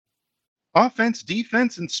Offense,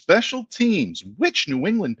 defense, and special teams. Which New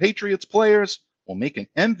England Patriots players will make an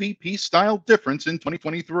MVP-style difference in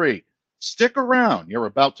 2023? Stick around. You're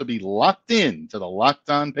about to be locked in to the Locked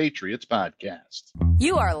On Patriots podcast.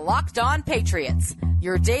 You are Locked On Patriots,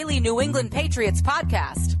 your daily New England Patriots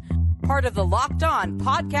podcast. Part of the Locked On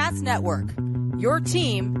Podcast Network, your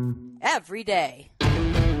team every day.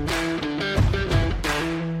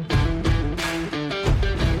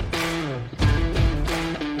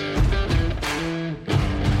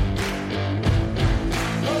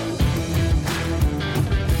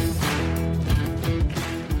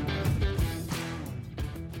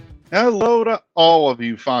 Hello to all of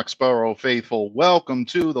you Foxborough faithful. Welcome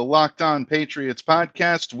to the Locked On Patriots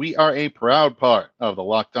podcast. We are a proud part of the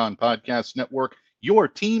Locked On Podcast Network, your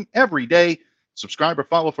team every day. Subscribe or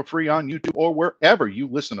follow for free on YouTube or wherever you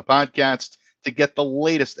listen to podcasts to get the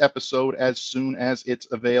latest episode as soon as it's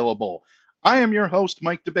available. I am your host,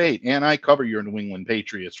 Mike Debate, and I cover your New England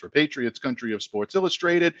Patriots for Patriots Country of Sports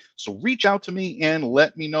Illustrated. So reach out to me and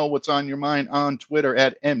let me know what's on your mind on Twitter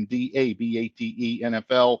at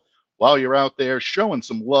MDABATENFL. While you're out there showing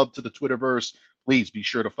some love to the Twitterverse, please be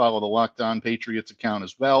sure to follow the Locked On Patriots account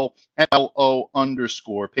as well, at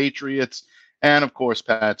LO_Patriots. And of course,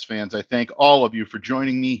 Pats fans, I thank all of you for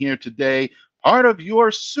joining me here today. Part of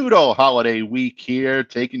your pseudo-holiday week here,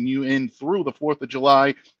 taking you in through the 4th of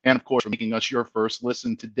July, and of course, for making us your first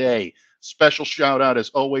listen today. Special shout out, as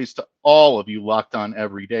always, to all of you Locked On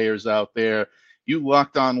Everydayers out there. You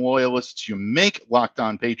Locked On loyalists, you make Locked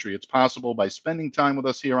On Patriots possible by spending time with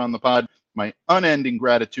us here on the pod. My unending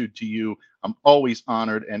gratitude to you. I'm always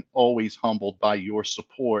honored and always humbled by your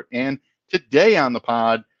support. And today on the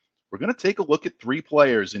pod, we're going to take a look at three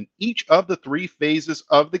players in each of the three phases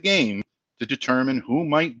of the game to determine who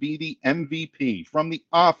might be the MVP. From the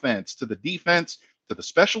offense to the defense to the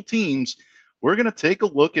special teams, we're going to take a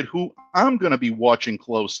look at who I'm going to be watching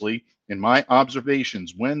closely in my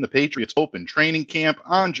observations when the Patriots open training camp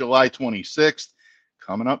on July 26th.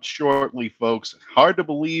 Coming up shortly, folks. Hard to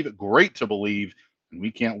believe, great to believe, and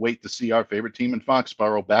we can't wait to see our favorite team in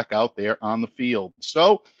Foxborough back out there on the field.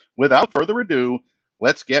 So, without further ado,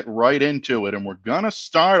 let's get right into it, and we're going to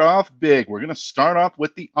start off big. We're going to start off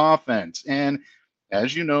with the offense, and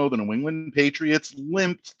as you know, the New England Patriots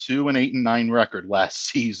limped to an 8-9 record last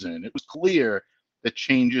season. It was clear that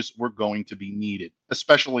changes were going to be needed,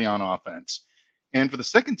 especially on offense. And for the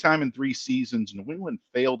second time in 3 seasons, New England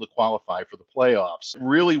failed to qualify for the playoffs. It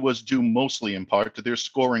really was due mostly in part to their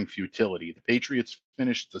scoring futility. The Patriots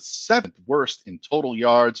finished the 7th worst in total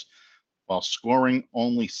yards, while scoring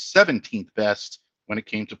only 17th best when it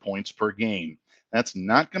came to points per game. That's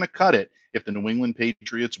not going to cut it if the New England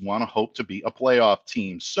Patriots want to hope to be a playoff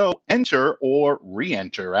team. So enter, or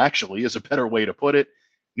re-enter actually is a better way to put it,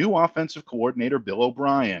 new offensive coordinator Bill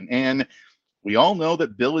O'Brien. And we all know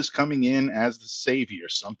that Bill is coming in as the savior.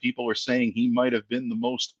 Some people are saying he might have been the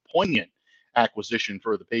most poignant acquisition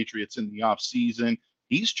for the Patriots in the offseason.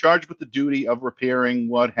 He's charged with the duty of repairing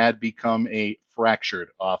what had become a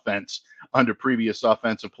fractured offense under previous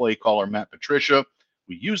offensive play caller Matt Patricia.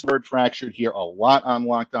 We use the word fractured here a lot on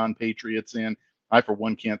Locked On Patriots, and I, for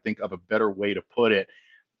one, can't think of a better way to put it.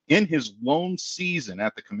 In his lone season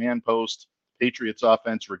at the command post, Patriots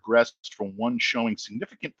offense regressed from one showing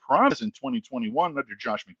significant promise in 2021 under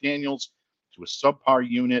Josh McDaniels to a subpar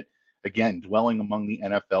unit, again, dwelling among the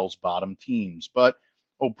NFL's bottom teams. But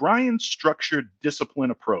O'Brien's structured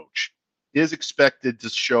discipline approach is expected to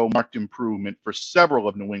show marked improvement for several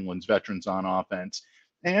of New England's veterans on offense.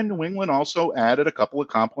 And New England also added a couple of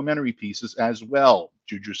complementary pieces as well.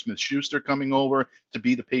 Juju Smith-Schuster coming over to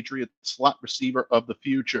be the Patriots slot receiver of the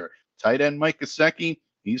future. Tight end Mike Gesicki,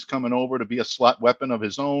 he's coming over to be a slot weapon of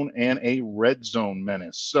his own and a red zone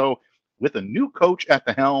menace. So with a new coach at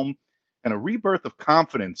the helm and a rebirth of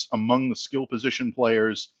confidence among the skill position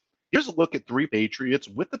players, here's a look at three Patriots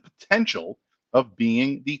with the potential of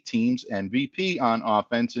being the team's MVP on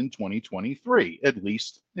offense in 2023, at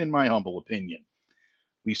least in my humble opinion.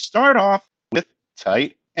 We start off with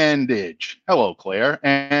tight endage. Hello, Claire.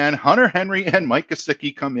 And Hunter Henry and Mike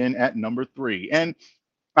Gesicki come in at number 3. And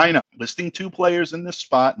I know listing 2 players in this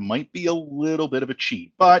spot might be a little bit of a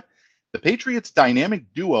cheat, but the Patriots'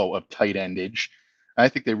 dynamic duo of tight endage, I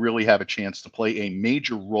think they really have a chance to play a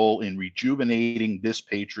major role in rejuvenating this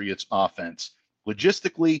Patriots offense.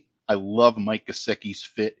 Logistically, I love Mike Gesicki's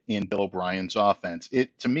fit in Bill O'Brien's offense.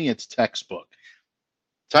 To me, it's textbook.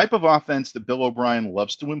 Type of offense that Bill O'Brien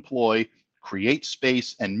loves to employ, create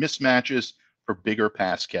space and mismatches for bigger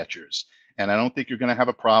pass catchers. And I don't think you're going to have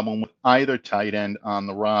a problem with either tight end on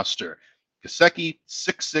the roster. Gesicki,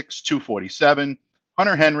 6'6", 247.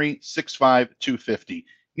 Hunter Henry, 6'5", 250.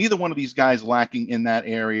 Neither one of these guys lacking in that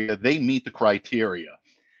area. They meet the criteria.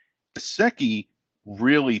 Gesicki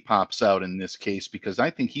really pops out in this case because I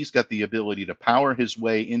think he's got the ability to power his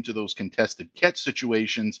way into those contested catch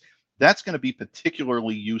situations. That's going to be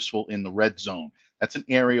particularly useful in the red zone. That's an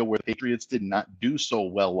area where the Patriots did not do so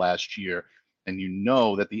well last year. And you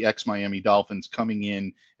know that the ex-Miami Dolphins coming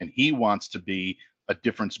in, and he wants to be a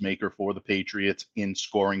difference maker for the Patriots in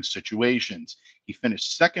scoring situations. He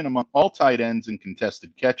finished second among all tight ends in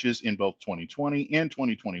contested catches in both 2020 and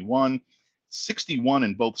 2021, 61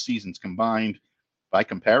 in both seasons combined. By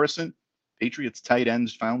comparison, Patriots tight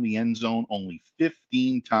ends found the end zone only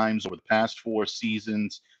 15 times over the past 4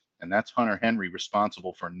 seasons, and that's Hunter Henry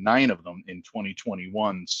responsible for 9 of them in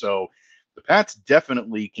 2021. So the Pats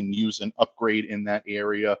definitely can use an upgrade in that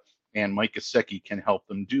area, and Mike Gesicki can help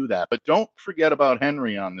them do that. But don't forget about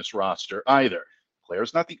Henry on this roster either.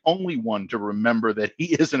 Claire's not the only one to remember that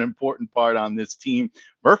he is an important part on this team.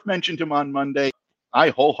 Murph mentioned him on Monday.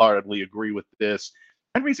 I wholeheartedly agree with this.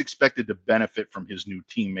 Henry's expected to benefit from his new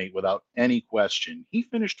teammate without any question. He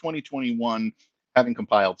finished 2021 having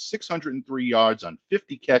compiled 603 yards on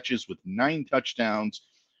 50 catches with 9 touchdowns.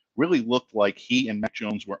 Really looked like he and Mac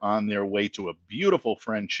Jones were on their way to a beautiful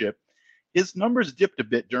friendship. His numbers dipped a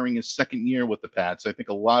bit during his second year with the Pats. I think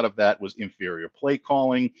a lot of that was inferior play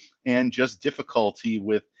calling and just difficulty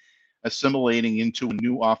with assimilating into a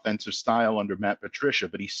new offensive style under Matt Patricia,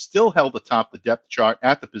 but he still held atop the depth chart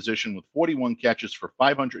at the position with 41 catches for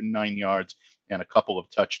 509 yards and a couple of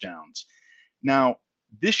touchdowns. Now,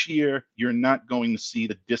 this year, you're not going to see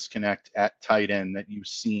the disconnect at tight end that you've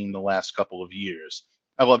seen the last couple of years.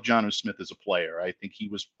 I love Jonnu Smith as a player. I think he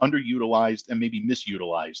was underutilized and maybe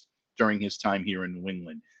misutilized during his time here in New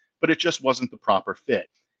England, but it just wasn't the proper fit.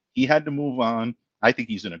 He had to move on. I think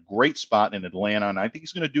he's in a great spot in Atlanta, and I think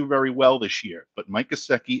he's going to do very well this year. But Mike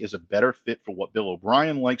Gesicki is a better fit for what Bill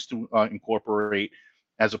O'Brien likes to incorporate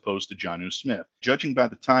as opposed to Jonnu Smith. Judging by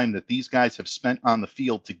the time that these guys have spent on the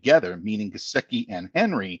field together, meaning Gesicki and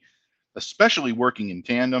Henry, especially working in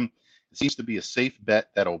tandem, it seems to be a safe bet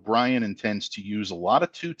that O'Brien intends to use a lot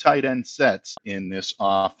of 2 tight end sets in this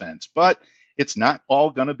offense. But it's not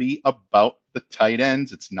all going to be about the tight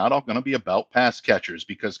ends. It's not all going to be about pass catchers,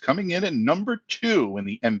 because coming in at number 2 in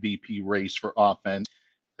the MVP race for offense,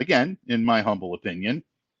 again, in my humble opinion,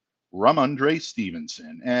 Ramondre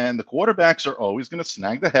Stevenson. And the quarterbacks are always going to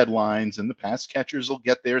snag the headlines, and the pass catchers will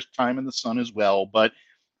get their time in the sun as well. But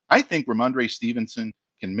I think Ramondre Stevenson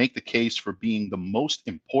can make the case for being the most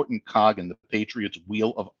important cog in the Patriots'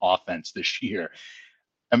 wheel of offense this year.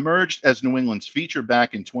 Emerged as New England's feature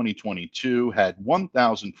back in 2022, had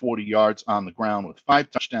 1,040 yards on the ground with 5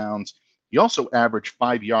 touchdowns. He also averaged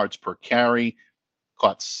 5 yards per carry,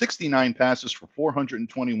 caught 69 passes for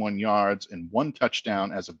 421 yards and 1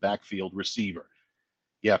 touchdown as a backfield receiver.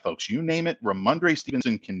 Yeah, folks, you name it, Ramondre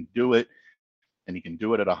Stevenson can do it, and he can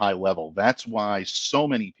do it at a high level. That's why so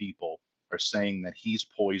many people are saying that he's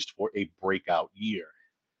poised for a breakout year.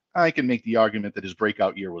 I can make the argument that his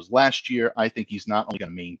breakout year was last year. I think he's not only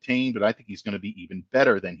going to maintain, but I think he's going to be even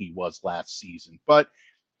better than he was last season. But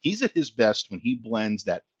he's at his best when he blends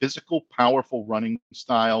that physical, powerful running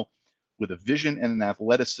style with a vision and an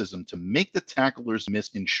athleticism to make the tacklers miss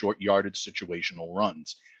in short yardage situational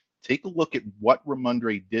runs. Take a look at what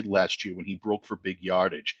Ramondre did last year when he broke for big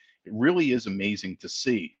yardage. It really is amazing to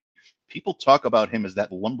see. People talk about him as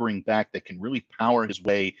that lumbering back that can really power his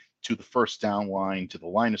way to the first down line, to the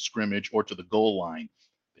line of scrimmage, or to the goal line.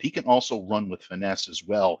 But he can also run with finesse as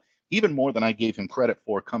well, even more than I gave him credit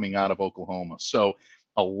for coming out of Oklahoma. So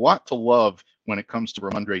a lot to love when it comes to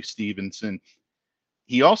Ramondre Stevenson.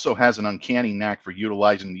 He also has an uncanny knack for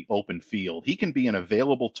utilizing the open field. He can be an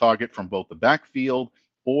available target from both the backfield,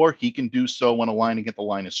 or he can do so when aligning at the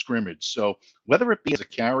line of scrimmage. So whether it be as a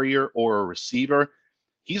carrier or a receiver,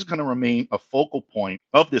 he's going to remain a focal point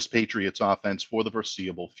of this Patriots offense for the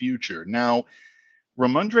foreseeable future. Now,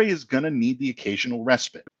 Ramondre is going to need the occasional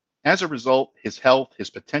respite. As a result, his health,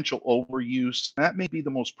 his potential overuse, that may be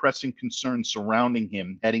the most pressing concern surrounding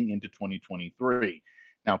him heading into 2023.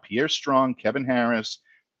 Now, Pierre Strong, Kevin Harris,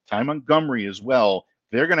 Ty Montgomery as well,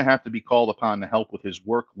 they're going to have to be called upon to help with his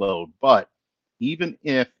workload. But even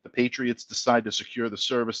if the Patriots decide to secure the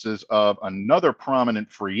services of another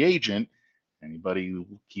prominent free agent, anybody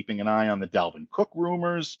keeping an eye on the Dalvin Cook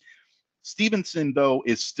rumors, Stevenson, though,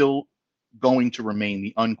 is still going to remain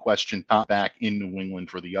the unquestioned top back in New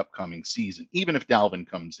England for the upcoming season, even if Dalvin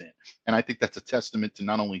comes in. And I think that's a testament to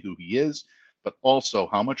not only who he is, but also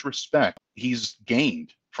how much respect he's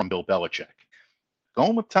gained from Bill Belichick.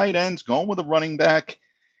 Going with tight ends, going with a running back,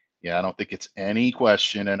 Yeah, I don't think it's any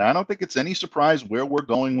question, and I don't think it's any surprise where we're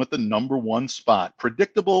going with the number one spot.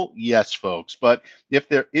 Predictable, yes, folks. But if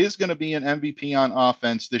there is going to be an MVP on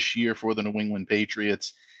offense this year for the New England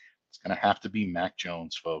Patriots, it's going to have to be Mac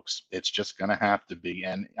Jones, folks. It's just going to have to be.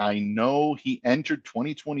 And I know he entered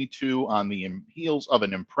 2022 on the heels of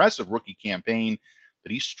an impressive rookie campaign,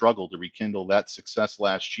 but he struggled to rekindle that success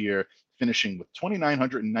last year, finishing with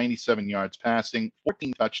 2,997 yards passing,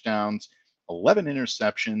 14 touchdowns, 11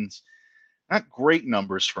 interceptions. Not great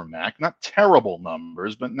numbers for Mac, not terrible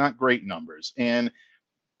numbers, but not great numbers. And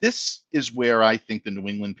this is where I think the New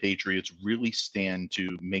England Patriots really stand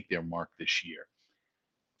to make their mark this year.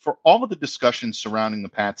 For all of the discussions surrounding the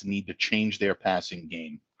Pats' need to change their passing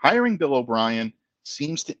game, hiring Bill O'Brien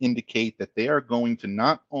seems to indicate that they are going to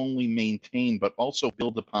not only maintain but also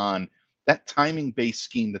build upon that timing-based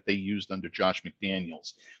scheme that they used under Josh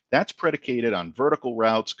McDaniels. That's predicated on vertical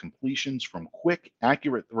routes, completions from quick,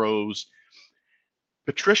 accurate throws.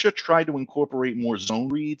 Patricia tried to incorporate more zone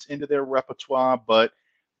reads into their repertoire, but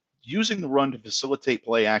using the run to facilitate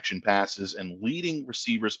play action passes and leading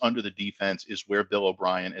receivers under the defense is where Bill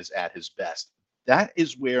O'Brien is at his best. That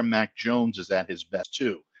is where Mac Jones is at his best,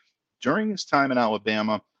 too. During his time in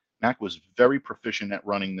Alabama, Mac was very proficient at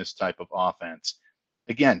running this type of offense.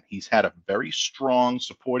 Again, he's had a very strong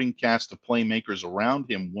supporting cast of playmakers around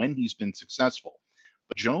him when he's been successful.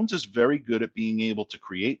 But Jones is very good at being able to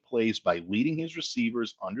create plays by leading his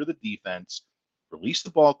receivers under the defense, release the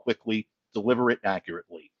ball quickly, deliver it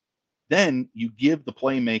accurately. Then you give the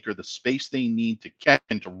playmaker the space they need to catch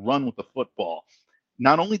and to run with the football.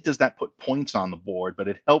 Not only does that put points on the board, but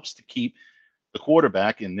it helps to keep the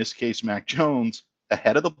quarterback, in this case, Mac Jones,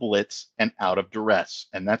 ahead of the blitz and out of duress.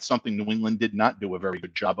 And that's something New England did not do a very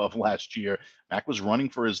good job of last year. Mac was running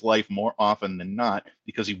for his life more often than not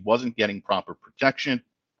because he wasn't getting proper protection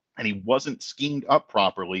and he wasn't schemed up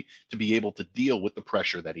properly to be able to deal with the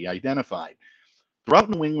pressure that he identified. Throughout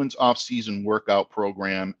New England's offseason workout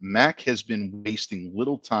program, Mac has been wasting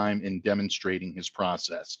little time in demonstrating his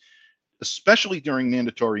process, especially during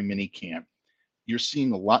mandatory minicamp. You're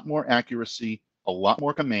seeing a lot more accuracy, a lot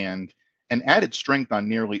more command, and added strength on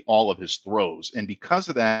nearly all of his throws. And because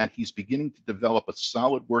of that, he's beginning to develop a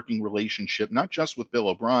solid working relationship, not just with Bill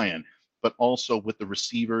O'Brien, but also with the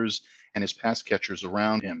receivers and his pass catchers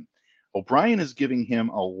around him. O'Brien is giving him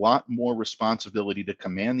a lot more responsibility to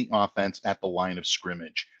command the offense at the line of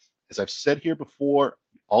scrimmage. As I've said here before,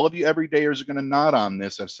 all of you everydayers are going to nod on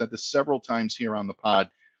this. I've said this several times here on the pod.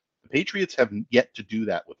 The Patriots have yet to do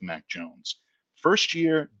that with Mac Jones. First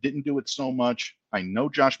year, didn't do it so much. I know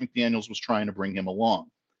Josh McDaniels was trying to bring him along.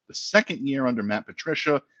 The second year under Matt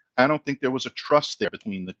Patricia, I don't think there was a trust there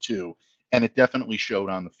between the two, and it definitely showed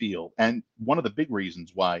on the field. And one of the big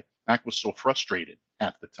reasons why Mac was so frustrated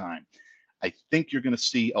at the time. I think you're going to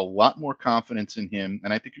see a lot more confidence in him,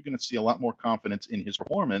 and I think you're going to see a lot more confidence in his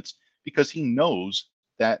performance because he knows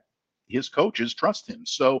that his coaches trust him.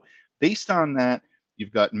 So based on that,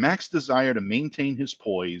 you've got Mac's desire to maintain his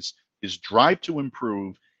poise, his drive to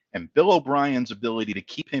improve, and Bill O'Brien's ability to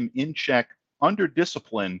keep him in check, under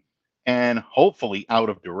discipline, and hopefully out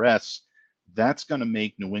of duress. That's going to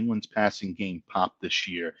make New England's passing game pop this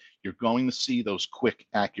year. You're going to see those quick,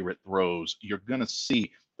 accurate throws. You're going to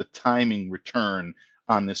see the timing return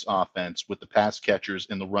on this offense with the pass catchers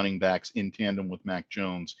and the running backs in tandem with Mac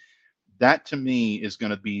Jones. That, to me, is going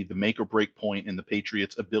to be the make or break point in the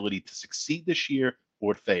Patriots' ability to succeed this year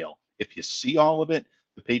or fail. If you see all of it,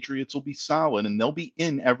 the Patriots will be solid and they'll be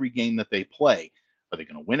in every game that they play. Are they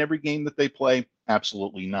going to win every game that they play?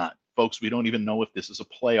 Absolutely not. Folks, we don't even know if this is a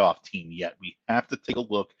playoff team yet. We have to take a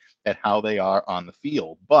look at how they are on the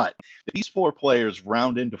field. But if these four players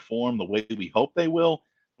round into form the way we hope they will,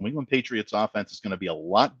 the New England Patriots offense is going to be a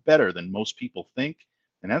lot better than most people think.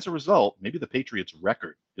 And as a result, maybe the Patriots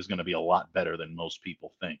record is going to be a lot better than most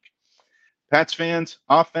people think. Pats fans,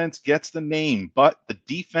 offense gets the name, but the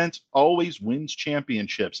defense always wins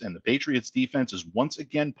championships. And the Patriots defense is once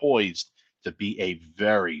again poised to be a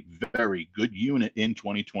very, very good unit in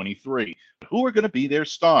 2023. Who are going to be their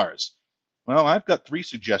stars? Well, I've got three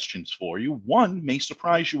suggestions for you. One may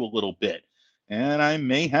surprise you a little bit, and I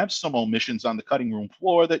may have some omissions on the cutting room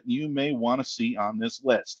floor that you may want to see on this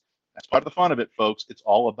list. That's part of the fun of it, folks. It's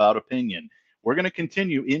all about opinion. We're going to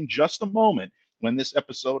continue in just a moment when this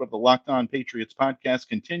episode of the Locked On Patriots podcast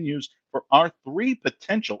continues for our three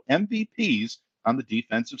potential MVPs on the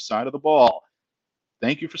defensive side of the ball.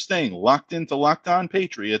 Thank you for staying locked into Locked On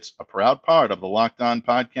Patriots, a proud part of the Locked On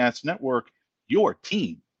Podcast Network, your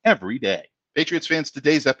team every day. Patriots fans,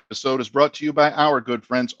 today's episode is brought to you by our good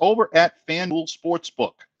friends over at FanDuel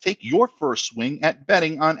Sportsbook. Take your first swing at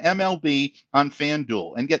betting on MLB on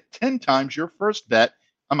FanDuel and get 10 times your first bet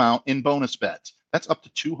amount in bonus bets. That's up to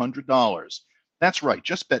 $200. That's right,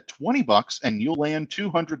 just bet 20 bucks and you'll land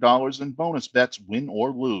 $200 in bonus bets, win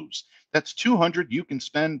or lose. That's 200 you can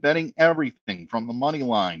spend betting everything from the money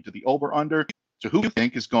line to the over/under to who you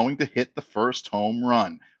think is going to hit the first home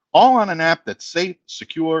run. All on an app that's safe,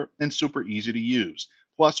 secure, and super easy to use.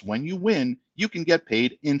 Plus, when you win, you can get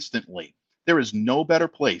paid instantly. There is no better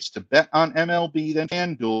place to bet on MLB than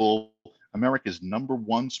FanDuel, America's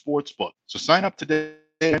 #1 sportsbook. So sign up today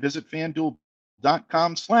and visit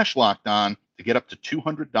FanDuel.com/lockedon to get up to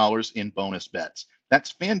 $200 in bonus bets.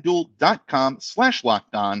 That's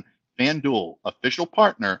FanDuel.com/lockedon. FanDuel, official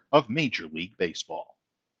partner of Major League Baseball.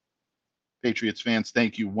 Patriots fans,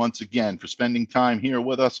 thank you once again for spending time here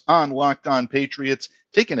with us on Locked On Patriots,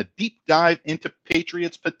 taking a deep dive into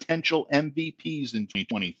Patriots' potential MVPs in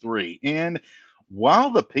 2023. And while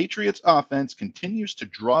the Patriots offense continues to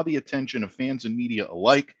draw the attention of fans and media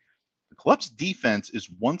alike, the club's defense is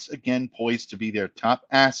once again poised to be their top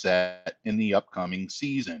asset in the upcoming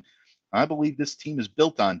season. I believe this team is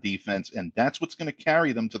built on defense, and that's what's going to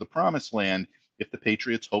carry them to the promised land if the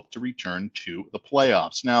Patriots hope to return to the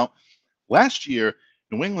playoffs. Now, last year,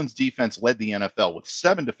 New England's defense led the NFL with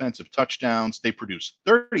 7 defensive touchdowns. They produced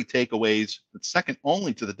 30 takeaways, that's second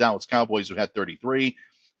only to the Dallas Cowboys, who had 33.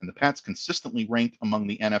 And the Pats consistently ranked among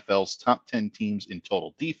the NFL's top 10 teams in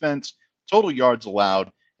total defense, total yards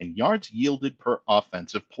allowed, and yards yielded per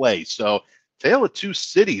offensive play. So, tale of two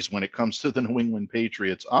cities when it comes to the New England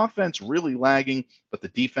Patriots. Offense really lagging, but the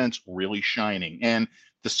defense really shining. And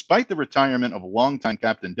despite the retirement of longtime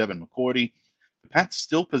captain Devin McCourty, the Pats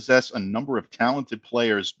still possess a number of talented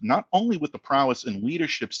players, not only with the prowess and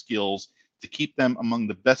leadership skills to keep them among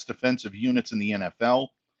the best defensive units in the NFL,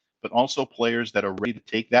 but also players that are ready to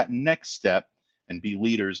take that next step and be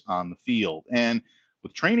leaders on the field. And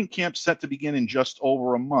with training camp set to begin in just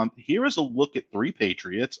over a month, here is a look at 3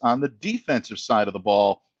 Patriots on the defensive side of the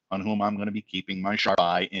ball on whom I'm going to be keeping my sharp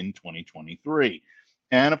eye in 2023.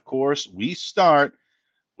 And of course, we start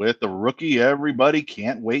with the rookie everybody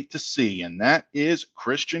can't wait to see, and that is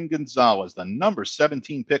Christian Gonzalez, the number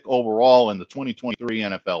 17 pick overall in the 2023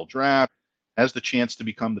 NFL Draft, has the chance to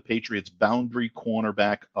become the Patriots' boundary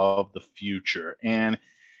cornerback of the future. And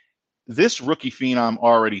this rookie phenom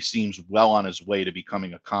already seems well on his way to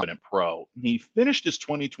becoming a competent pro. He finished his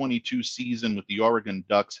 2022 season with the Oregon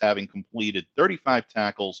Ducks having completed 35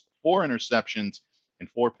 tackles, 4 interceptions, and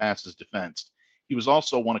 4 passes defensed. He was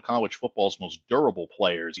also one of college football's most durable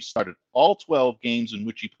players. He started all 12 games in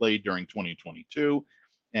which he played during 2022,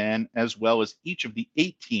 and as well as each of the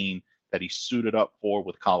 18 that he suited up for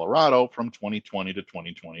with Colorado from 2020 to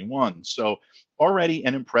 2021. So already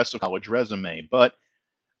an impressive college resume, but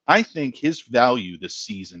I think his value this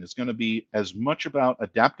season is going to be as much about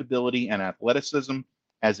adaptability and athleticism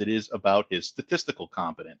as it is about his statistical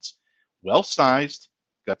competence. Well-sized,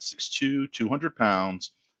 got 6'2", 200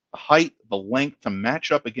 pounds, the height, the length to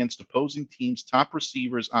match up against opposing teams' top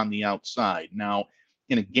receivers on the outside. Now,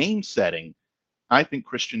 in a game setting, I think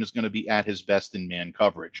Christian is going to be at his best in man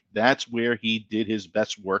coverage. That's where he did his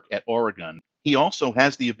best work at Oregon. He also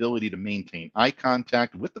has the ability to maintain eye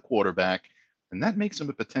contact with the quarterback, and that makes him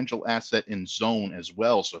a potential asset in zone as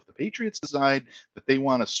well. So if the Patriots decide that they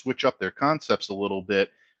want to switch up their concepts a little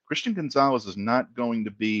bit, Christian Gonzalez is not going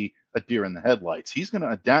to be a deer in the headlights. He's going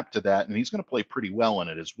to adapt to that, and he's going to play pretty well in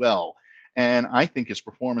it as well. And I think his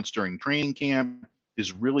performance during training camp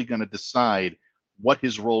is really going to decide what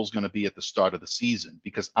his role is going to be at the start of the season,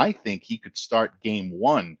 because I think he could start game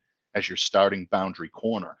 1 as your starting boundary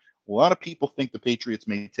corner. A lot of people think the Patriots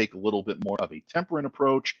may take a little bit more of a temperate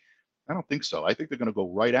approach. I don't think so. I think they're going to go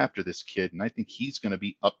right after this kid, and I think he's going to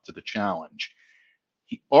be up to the challenge.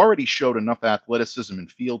 He already showed enough athleticism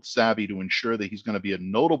and field savvy to ensure that he's going to be a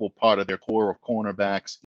notable part of their core of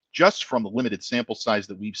cornerbacks. Just from the limited sample size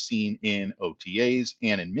that we've seen in OTAs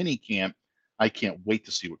and in minicamp, I can't wait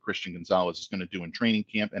to see what Christian Gonzalez is going to do in training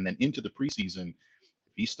camp and then into the preseason.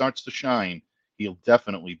 If he starts to shine, he'll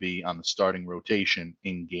definitely be on the starting rotation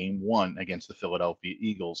in game 1 against the Philadelphia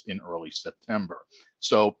Eagles in early September.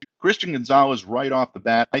 So Christian Gonzalez right off the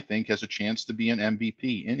bat, I think, has a chance to be an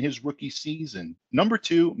MVP in his rookie season. Number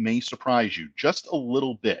 2 may surprise you just a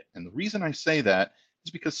little bit. And the reason I say that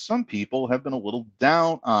is because some people have been a little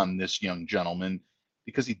down on this young gentleman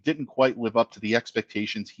because he didn't quite live up to the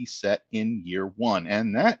expectations he set in year 1.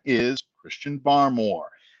 And that is Christian Barmore.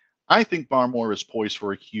 I think Barmore is poised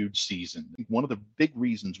for a huge season. One of the big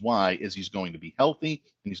reasons why is he's going to be healthy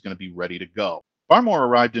and he's going to be ready to go. Barmore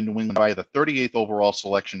arrived in New England via the 38th overall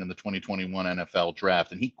selection in the 2021 NFL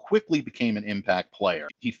Draft, and he quickly became an impact player.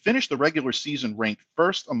 He finished the regular season ranked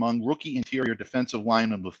first among rookie interior defensive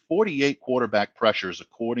linemen with 48 quarterback pressures,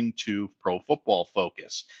 according to Pro Football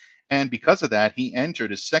Focus. And because of that, he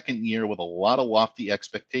entered his second year with a lot of lofty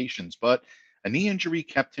expectations, but a knee injury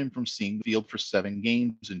kept him from seeing the field for 7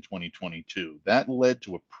 games in 2022. That led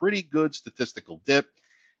to a pretty good statistical dip.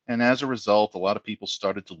 And as a result, a lot of people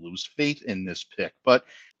started to lose faith in this pick. But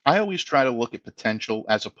I always try to look at potential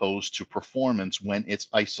as opposed to performance when it's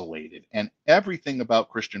isolated. And everything about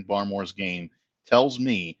Christian Barmore's game tells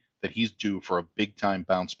me that he's due for a big time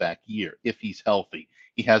bounce back year if he's healthy.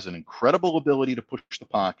 He has an incredible ability to push the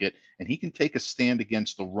pocket, and he can take a stand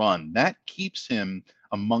against the run. That keeps him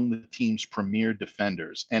among the team's premier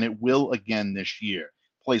defenders, and it will again this year.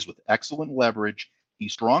 Plays with excellent leverage.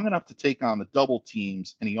 He's strong enough to take on the double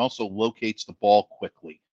teams, and he also locates the ball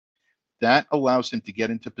quickly. That allows him to get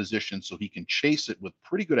into position so he can chase it with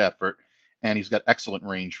pretty good effort, and he's got excellent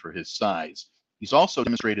range for his size. He's also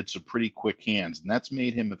demonstrated some pretty quick hands, and that's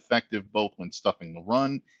made him effective both when stuffing the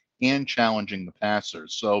run and challenging the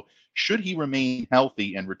passers. So, should he remain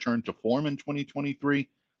healthy and return to form in 2023,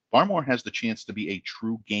 Barmore has the chance to be a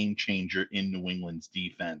true game changer in New England's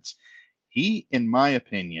defense. He, in my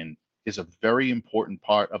opinion, is a very important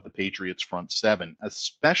part of the Patriots' front seven,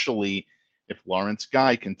 especially if Lawrence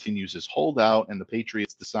Guy continues his holdout and the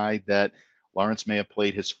Patriots decide that Lawrence may have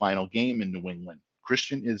played his final game in New England.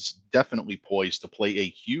 Christian is definitely poised to play a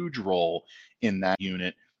huge role in that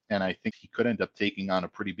unit, and I think he could end up taking on a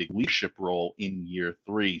pretty big leadership role in year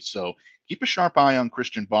 3. So keep a sharp eye on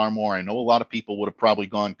Christian Barmore. I know a lot of people would have probably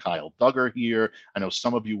gone Kyle Duggar here. I know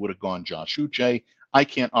some of you would have gone Josh Uche. I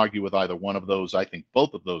can't argue with either one of those. I think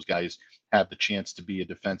both of those guys have the chance to be a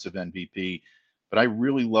defensive MVP. But I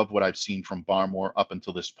really love what I've seen from Barmore up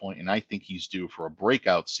until this point, and I think he's due for a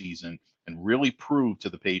breakout season and really prove to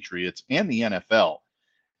the Patriots and the NFL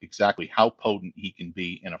exactly how potent he can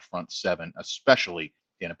be in a front seven, especially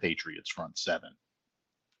in a Patriots front seven.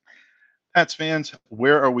 Pats fans,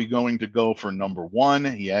 where are we going to go for number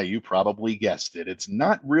 1? Yeah, you probably guessed it. It's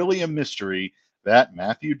not really a mystery that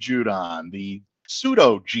Matthew Judon, the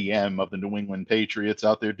pseudo GM of the New England Patriots,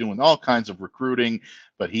 out there doing all kinds of recruiting,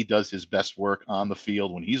 but he does his best work on the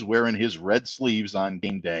field when he's wearing his red sleeves on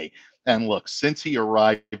game day. And look, since he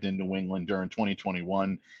arrived in New England during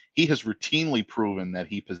 2021, he has routinely proven that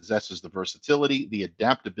he possesses the versatility, the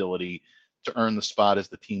adaptability to earn the spot as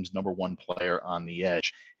the team's number 1 player on the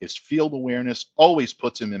edge. His field awareness always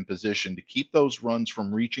puts him in position to keep those runs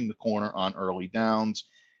from reaching the corner on early downs.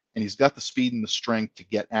 And he's got the speed and the strength to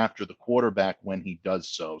get after the quarterback when he does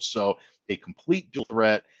so. So a complete dual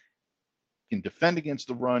threat, can defend against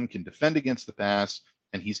the run, can defend against the pass,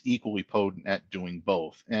 and he's equally potent at doing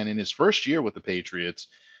both. And in his first year with the Patriots,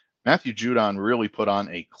 Matthew Judon really put on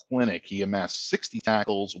a clinic. He amassed 60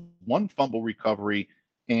 tackles, 1 fumble recovery,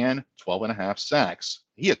 and 12.5 sacks.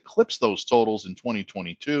 He eclipsed those totals in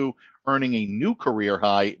 2022, earning a new career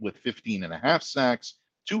high with 15.5 sacks,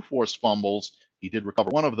 2 forced fumbles. He did recover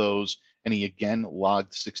 1 of those, and he again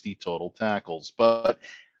logged 60 total tackles. But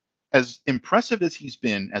as impressive as he's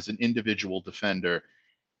been as an individual defender,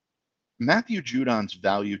 Matthew Judon's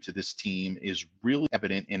value to this team is really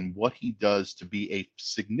evident in what he does to be a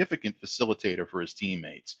significant facilitator for his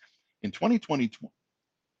teammates. In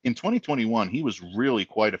 2021, he was really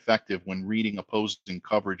quite effective when reading opposing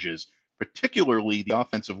coverages, particularly the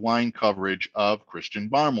offensive line coverage of Christian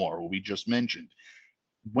Barmore, who we just mentioned.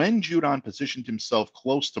 When Judon positioned himself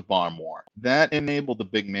close to Barmore, that enabled the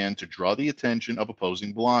big man to draw the attention of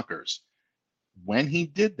opposing blockers. When he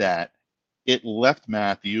did that, it left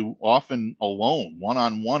Matthew often alone,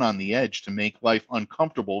 one-on-one on the edge, to make life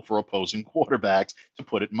uncomfortable for opposing quarterbacks, to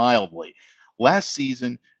put it mildly. Last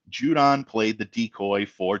season, Judon played the decoy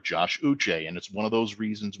for Josh Uche, and it's one of those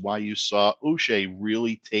reasons why you saw Uche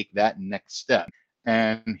really take that next step.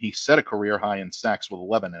 And he set a career high in sacks with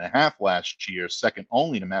 11.5 last year, second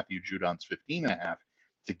only to Matthew Judon's 15.5.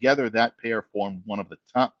 Together, that pair formed one of the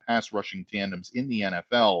top pass rushing tandems in the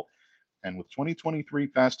NFL. And with 2023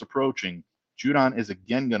 fast approaching, Judon is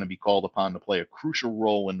again going to be called upon to play a crucial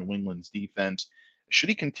role in New England's defense. Should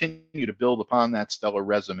he continue to build upon that stellar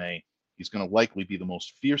resume, he's going to likely be the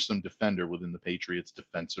most fearsome defender within the Patriots'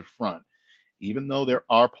 defensive front. Even though there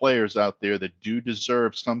are players out there that do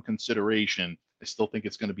deserve some consideration, I still think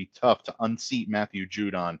it's going to be tough to unseat Matthew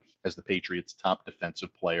Judon as the Patriots' top defensive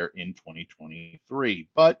player in 2023.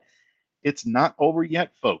 But it's not over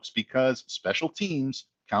yet, folks, because special teams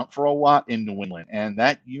count for a lot in New England, and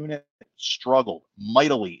that unit struggled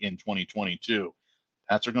mightily in 2022.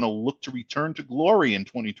 Pats are going to look to return to glory in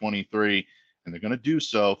 2023, And they're going to do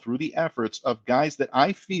so through the efforts of guys that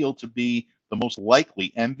I feel to be the most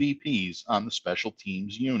likely MVPs on the special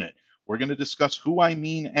teams unit. We're going to discuss who I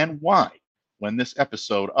mean and why when this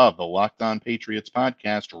episode of the Locked On Patriots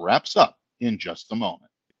podcast wraps up in just a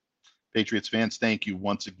moment. Patriots fans, thank you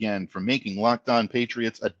once again for making Locked On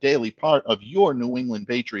Patriots a daily part of your New England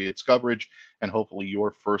Patriots coverage and hopefully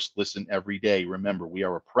your first listen every day. Remember, we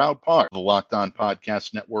are a proud part of the Locked On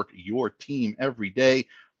Podcast Network, your team every day,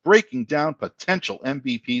 breaking down potential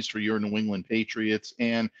MVPs for your New England Patriots.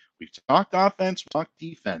 And we've talked offense, we've talked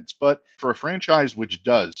defense, but for a franchise which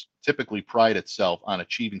does typically pride itself on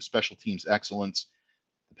achieving special teams excellence,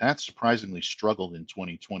 the Pats surprisingly struggled in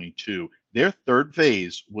 2022. Their third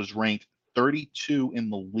phase was ranked 32 in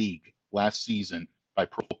the league last season by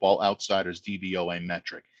Pro Football Outsiders DVOA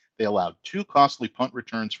metric. They allowed 2 costly punt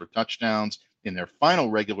returns for touchdowns in their final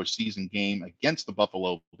regular season game against the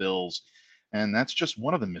Buffalo Bills. And that's just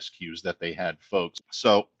one of the miscues that they had, folks.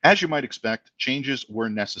 So, as you might expect, changes were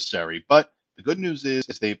necessary. But the good news is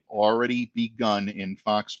they've already begun in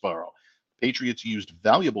Foxborough. Patriots used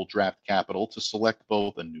valuable draft capital to select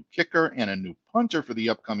both a new kicker and a new punter for the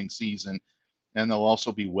upcoming season, and they'll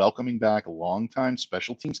also be welcoming back longtime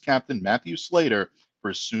special teams captain Matthew Slater for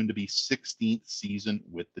his soon-to-be 16th season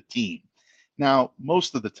with the team. Now,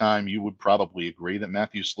 most of the time, you would probably agree that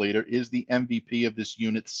Matthew Slater is the MVP of this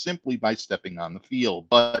unit simply by stepping on the field,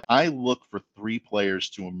 but I look for 3 players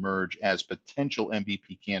to emerge as potential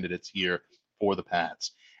MVP candidates here for the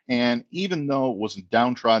Pats. And even though it was a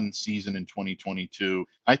downtrodden season in 2022,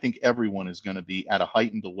 I think everyone is going to be at a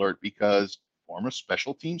heightened alert because former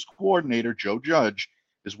special teams coordinator Joe Judge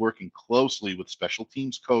is working closely with special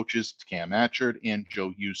teams coaches Cam Atchard and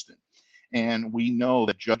Joe Houston. And we know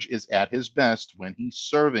that Judge is at his best when he's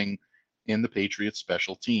serving in the Patriots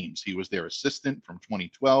special teams. He was their assistant from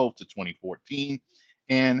 2012 to 2014,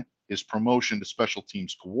 and his promotion to special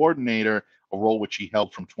teams coordinator, a role which he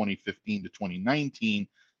held from 2015 to 2019,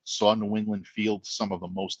 saw New England field some of the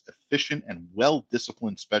most efficient and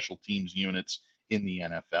well-disciplined special teams units in the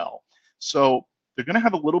NFL. So they're going to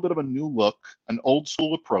have a little bit of a new look, an old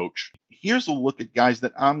school approach. Here's a look at guys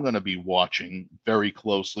that I'm going to be watching very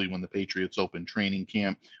closely when the Patriots open training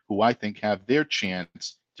camp, who I think have their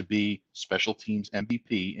chance to be special teams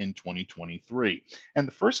MVP in 2023. And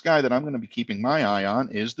the first guy that I'm going to be keeping my eye on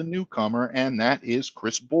is the newcomer, and that is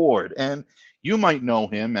Chris Board. And you might know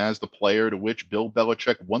him as the player to which Bill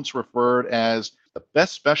Belichick once referred as the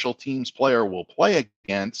best special teams player will play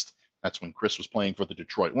against. That's when Chris was playing for the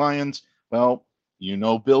Detroit Lions. Well, you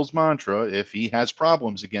know Bill's mantra, if he has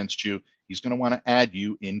problems against you, he's going to want to add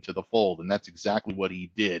you into the fold. And that's exactly what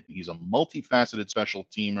he did. He's a multifaceted special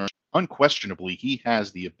teamer. Unquestionably, he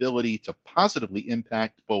has the ability to positively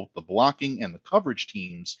impact both the blocking and the coverage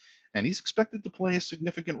teams, and he's expected to play a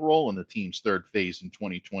significant role in the team's third phase in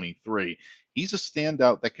 2023. He's a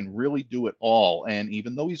standout that can really do it all, and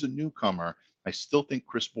even though he's a newcomer, I still think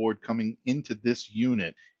Chris Board coming into this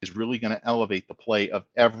unit is really going to elevate the play of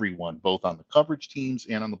everyone, both on the coverage teams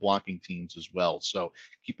and on the blocking teams as well. So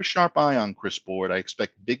keep a sharp eye on Chris Board. I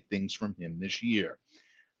expect big things from him this year.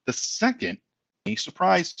 The second may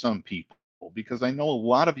surprise some people because I know a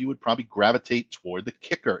lot of you would probably gravitate toward the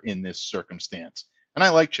kicker in this circumstance. And I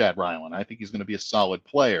like Chad Ryland. I think he's going to be a solid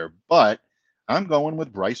player, but I'm going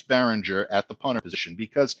with Bryce Behringer at the punter position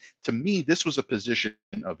because to me, this was a position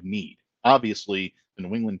of need. Obviously, the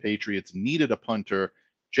New England Patriots needed a punter.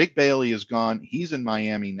 Jake Bailey is gone. He's in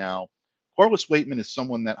Miami now. Corliss Waitman is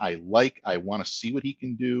someone that I like. I want to see what he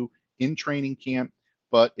can do in training camp.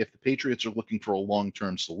 But if the Patriots are looking for a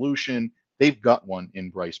long-term solution, they've got one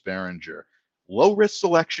in Bryce Behringer. Low risk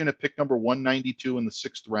selection at pick number 192 in the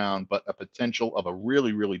 6th round, but a potential of a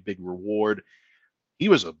really, really big reward. He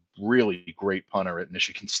was a really great punter at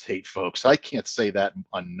Michigan State, folks. I can't say that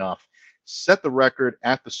enough. Set the record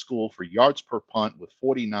at the school for yards per punt with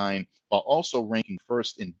 49, while also ranking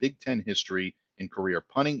first in Big Ten history in career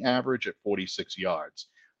punting average at 46 yards.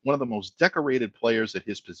 One of the most decorated players at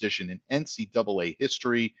his position in NCAA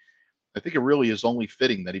history. I think it really is only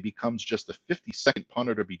fitting that he becomes just the 52nd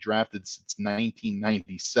punter to be drafted since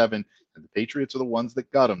 1997, and the Patriots are the ones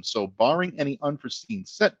that got him. So barring any unforeseen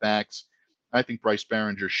setbacks, I think Bryce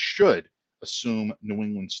Behringer should assume New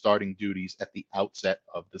England starting duties at the outset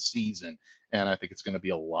of the season. And I think it's going to be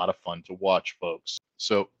a lot of fun to watch, folks.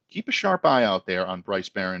 So keep a sharp eye out there on Bryce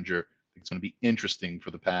Behringer. It's going to be interesting for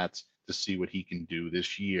the Pats to see what he can do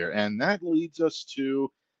this year. And that leads us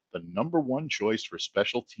to the number one choice for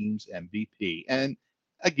special teams MVP. And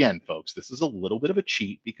again, folks, this is a little bit of a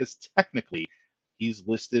cheat because technically he's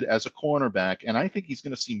listed as a cornerback, and I think he's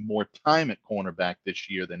going to see more time at cornerback this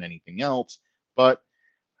year than anything else. But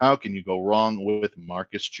How can you go wrong with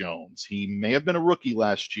Marcus Jones? He may have been a rookie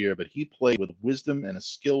last year, but he played with wisdom and a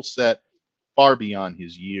skill set far beyond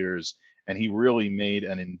his years, and he really made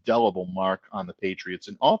an indelible mark on the Patriots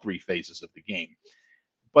in all three phases of the game.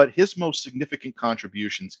 But his most significant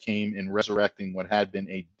contributions came in resurrecting what had been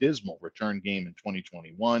a dismal return game in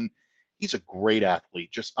 2021. He's a great athlete,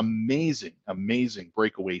 just amazing, amazing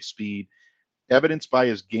breakaway speed, evidenced by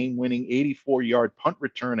his game winning 84-yard punt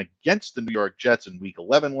return against the New York Jets in week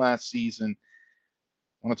 11 last season.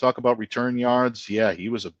 Want to talk about return yards? Yeah, he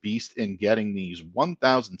was a beast in getting these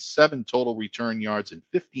 1,007 total return yards in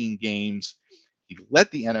 15 games. He led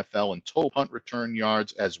the NFL in total punt return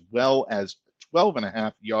yards as well as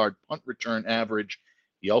 12.5-yard punt return average.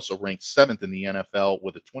 He also ranked seventh in the NFL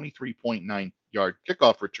with a 23.9-yard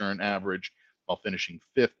kickoff return average while finishing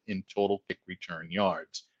fifth in total kick return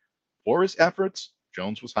yards. For his efforts,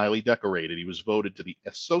 Jones was highly decorated. He was voted to the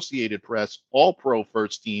Associated Press All-Pro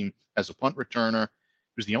First Team as a punt returner.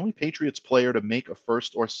 He was the only Patriots player to make a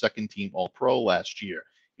first or second team All-Pro last year.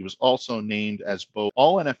 He was also named as both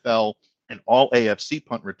All-NFL and All-AFC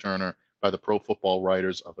punt returner by the Pro Football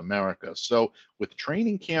Writers of America. So with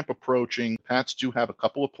training camp approaching, Pats do have a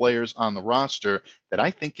couple of players on the roster that I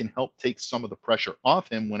think can help take some of the pressure off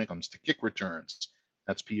him when it comes to kick returns.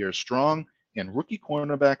 That's Pierre Strong and rookie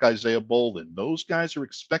cornerback Isaiah Bolden. Those guys are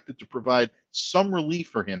expected to provide some relief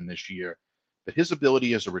for him this year. But his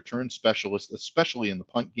ability as a return specialist, especially in the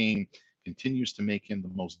punt game, continues to make him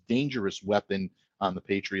the most dangerous weapon on the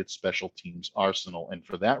Patriots special teams arsenal. And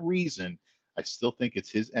for that reason, I still think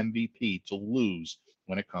it's his MVP to lose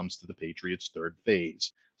when it comes to the Patriots' third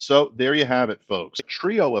phase. So there you have it, folks. A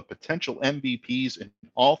trio of potential MVPs in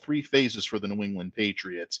all three phases for the New England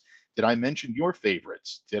Patriots. Did I mention your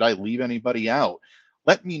favorites? Did I leave anybody out?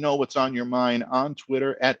 Let me know what's on your mind on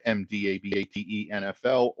Twitter at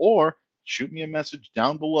MDABATENFL or shoot me a message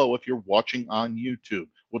down below if you're watching on YouTube.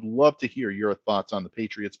 Would love to hear your thoughts on the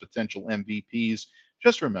Patriots' potential MVPs.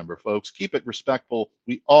 Just remember, folks, keep it respectful.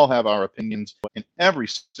 We all have our opinions, and every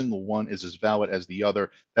single one is as valid as the other.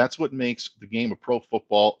 That's what makes the game of pro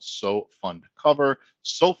football so fun to cover,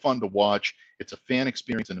 so fun to watch. It's a fan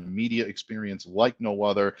experience and a media experience like no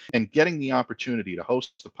other. And getting the opportunity to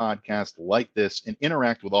host a podcast like this and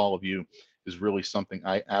interact with all of you is really something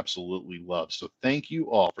I absolutely love. So thank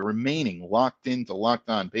you all for remaining locked into Locked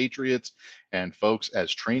On Patriots. And folks,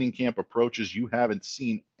 as training camp approaches, you haven't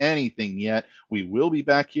seen anything yet. We will be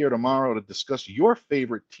back here tomorrow to discuss your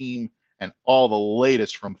favorite team and all the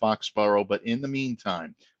latest from Foxborough. But in the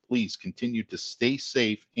meantime, please continue to stay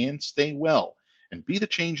safe and stay well and be the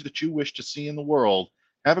change that you wish to see in the world.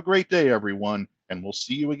 Have a great day, everyone, and we'll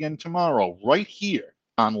see you again tomorrow right here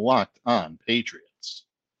on Locked On Patriots.